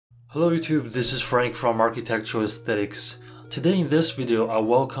Hello YouTube, this is Frank from Architectural Aesthetics. Today in this video, I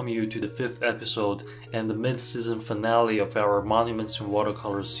welcome you to the 5th episode and the mid-season finale of our Monuments in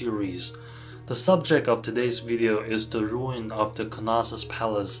Watercolor series. The subject of today's video is the ruin of the Knossos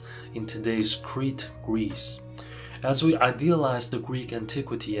Palace in today's Crete, Greece. As we idealize the Greek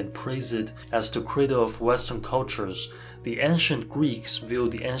antiquity and praise it as the cradle of Western cultures, the ancient Greeks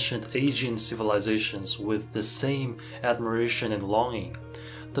viewed the ancient Asian civilizations with the same admiration and longing.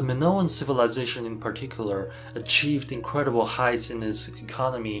 The Minoan civilization in particular achieved incredible heights in its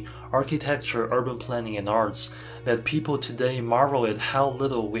economy, architecture, urban planning, and arts that people today marvel at how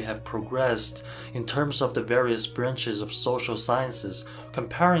little we have progressed in terms of the various branches of social sciences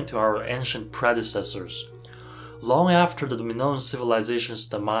comparing to our ancient predecessors. Long after the Minoan civilization's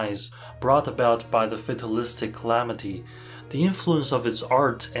demise, brought about by the fatalistic calamity, the influence of its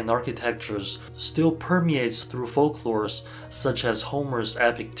art and architectures still permeates through folklores such as Homer's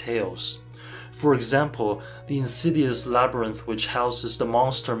epic tales. For example, the insidious labyrinth which houses the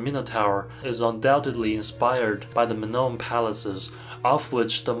monster Minotaur is undoubtedly inspired by the Minoan palaces, of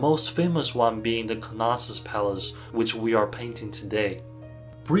which the most famous one being the Knossos Palace, which we are painting today.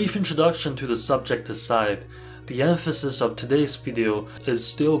 Brief introduction to the subject aside, the emphasis of today's video is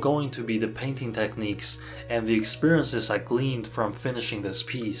still going to be the painting techniques and the experiences I gleaned from finishing this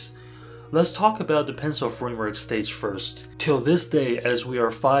piece. Let's talk about the pencil framework stage first. Till this day, as we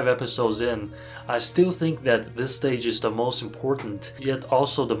are 5 episodes in, I still think that this stage is the most important, yet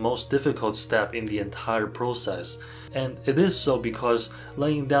also the most difficult step in the entire process. And it is so because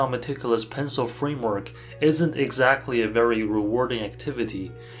laying down meticulous pencil framework isn't exactly a very rewarding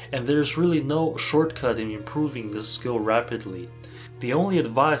activity, and there's really no shortcut in improving this skill rapidly. The only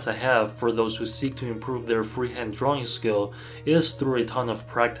advice I have for those who seek to improve their freehand drawing skill is through a ton of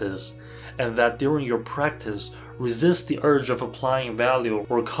practice, and that during your practice, resist the urge of applying value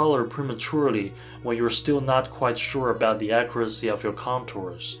or color prematurely when you're still not quite sure about the accuracy of your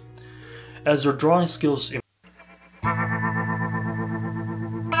contours. As your drawing skills improve,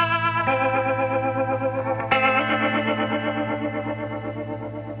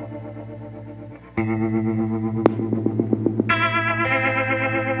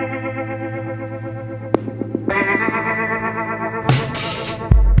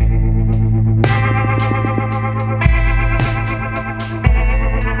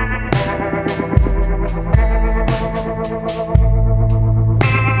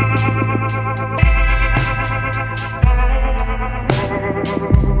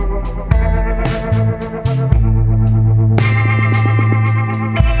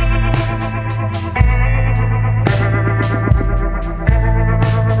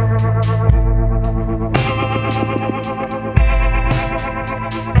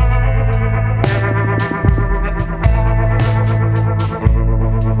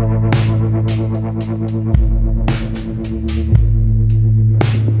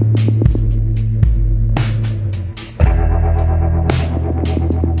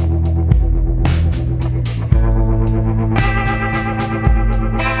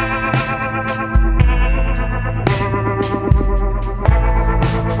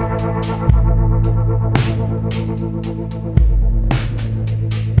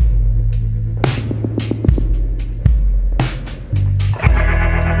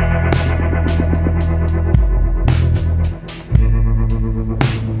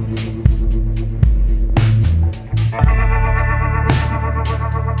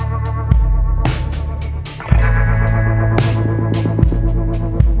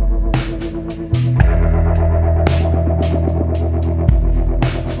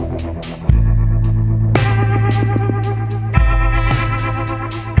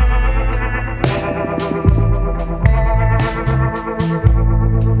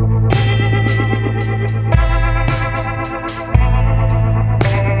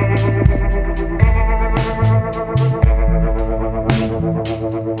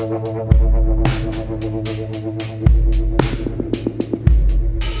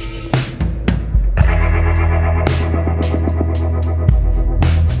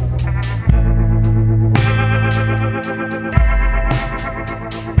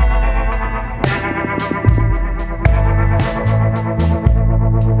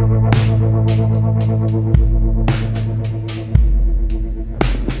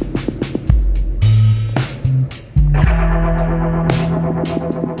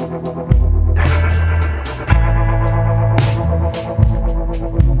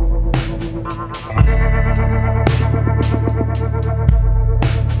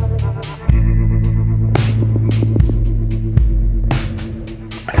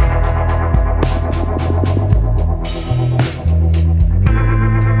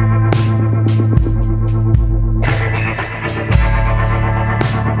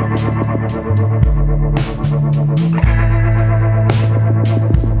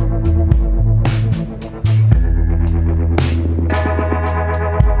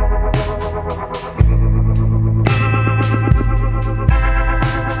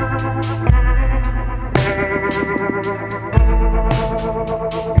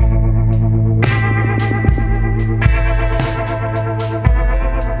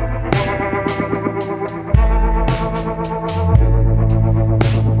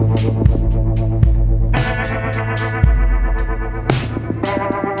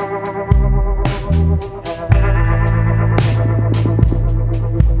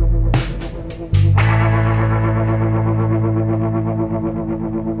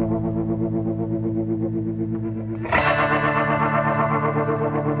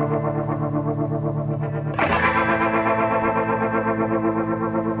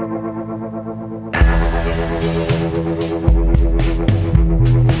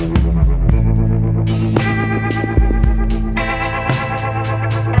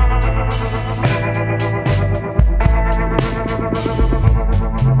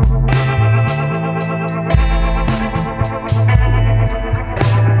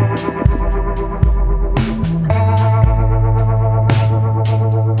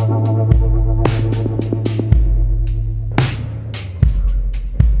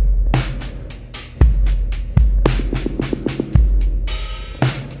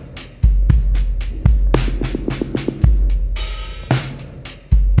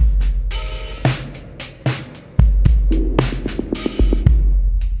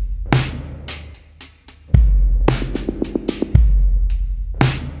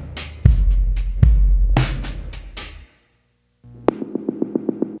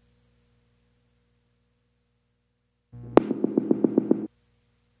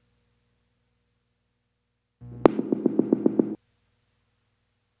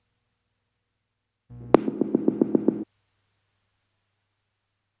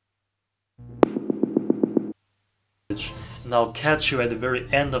 and I'll catch you at the very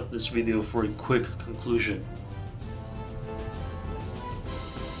end of this video for a quick conclusion.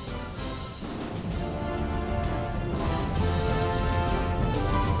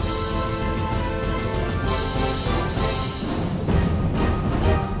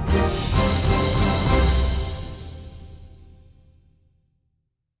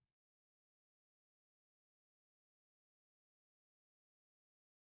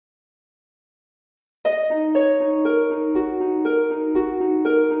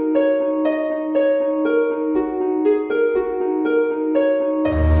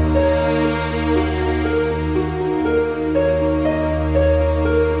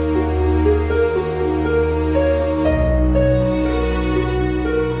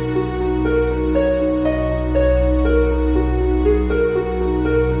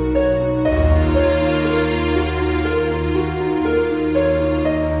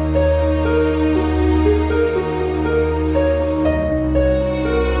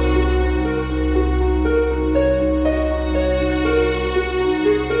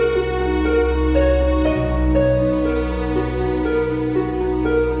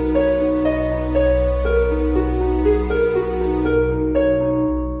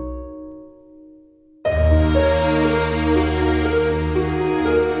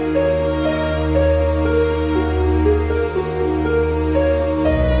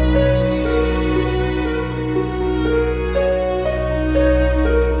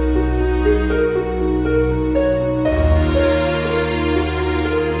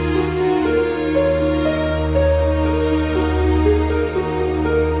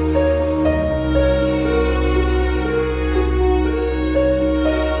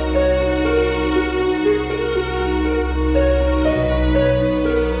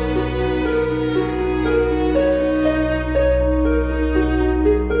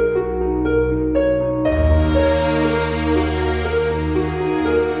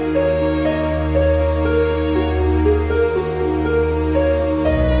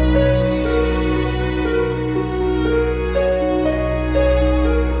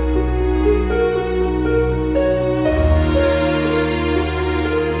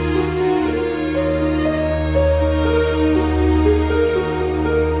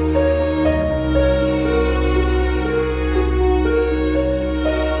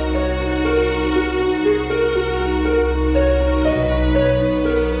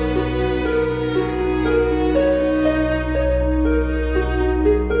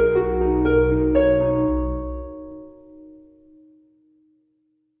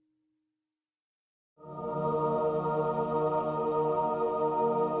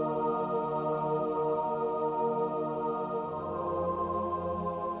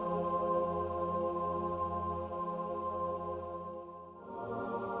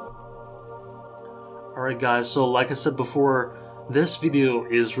 Alright guys, so like I said before, this video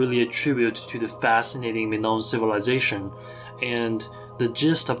is really a tribute to the fascinating Minoan civilization, and the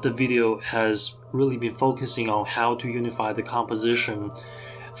gist of the video has really been focusing on how to unify the composition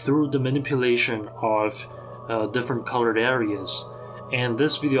through the manipulation of different colored areas. And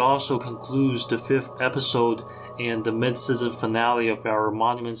this video also concludes the 5th episode and the mid-season finale of our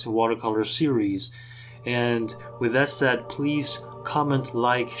Monuments in Watercolor series. And with that said, please comment,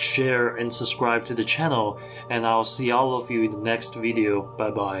 like, share, and subscribe to the channel, and I'll see all of you in the next video. Bye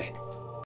bye.